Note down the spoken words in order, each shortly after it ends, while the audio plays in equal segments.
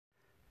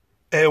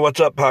Hey, what's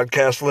up,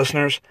 podcast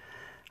listeners?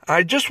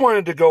 I just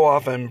wanted to go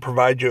off and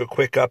provide you a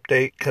quick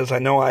update because I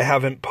know I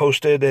haven't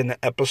posted an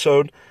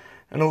episode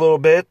in a little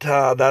bit.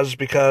 That is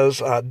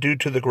because due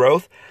to the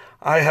growth,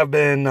 I have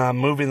been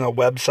moving the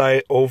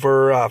website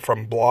over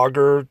from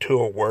Blogger to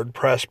a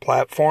WordPress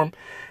platform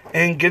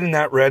and getting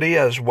that ready,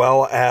 as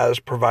well as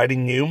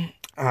providing you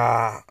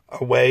a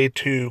way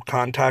to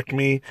contact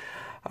me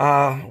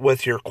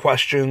with your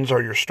questions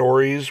or your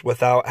stories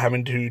without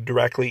having to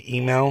directly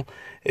email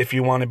if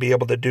you want to be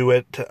able to do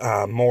it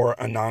more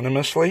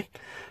anonymously.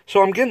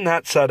 So I'm getting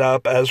that set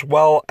up, as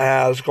well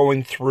as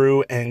going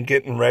through and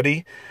getting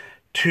ready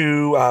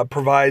to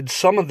provide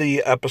some of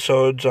the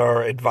episodes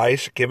or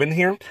advice given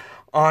here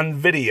on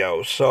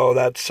video. So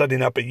that's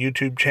setting up a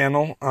YouTube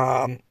channel.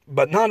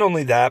 But not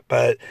only that,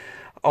 but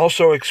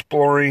also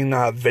exploring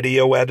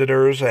video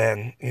editors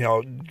and,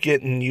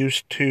 getting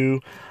used to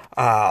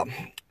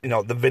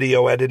the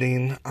video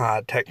editing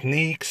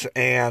techniques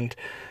and,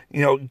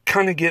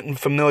 kind of getting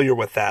familiar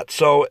with that.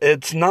 So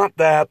it's not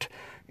that,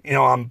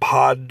 I'm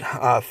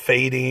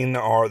fading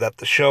or that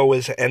the show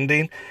is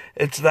ending.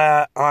 It's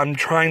that I'm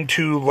trying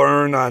to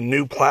learn a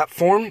new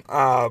platform,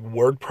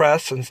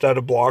 WordPress instead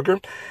of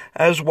Blogger,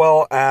 as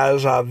well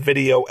as a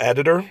video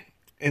editor,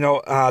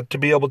 to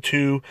be able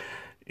to,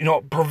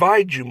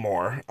 provide you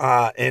more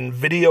in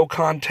video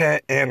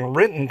content and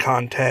written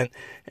content,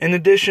 in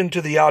addition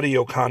to the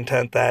audio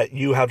content that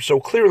you have so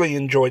clearly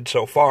enjoyed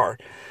so far.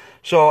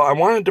 So I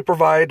wanted to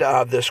provide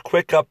this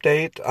quick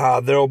update.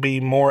 There will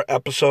be more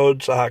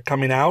episodes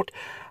coming out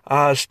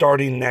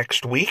starting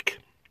next week.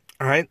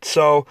 All right,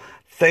 so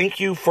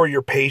thank you for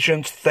your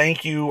patience.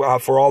 Thank you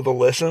for all the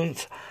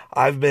listens.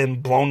 I've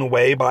been blown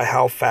away by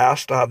how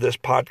fast this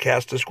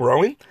podcast is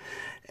growing.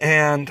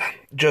 And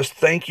just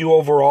thank you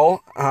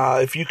overall.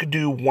 If you could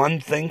do one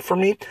thing for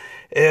me,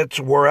 it's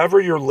wherever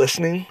you're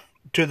listening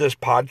to this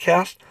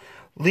podcast,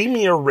 leave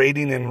me a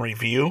rating and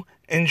review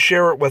and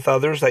share it with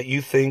others that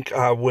you think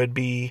would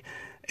be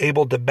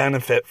able to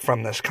benefit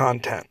from this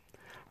content.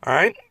 All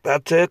right,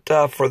 that's it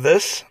for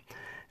this,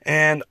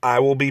 and I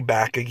will be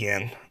back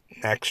again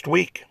next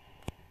week.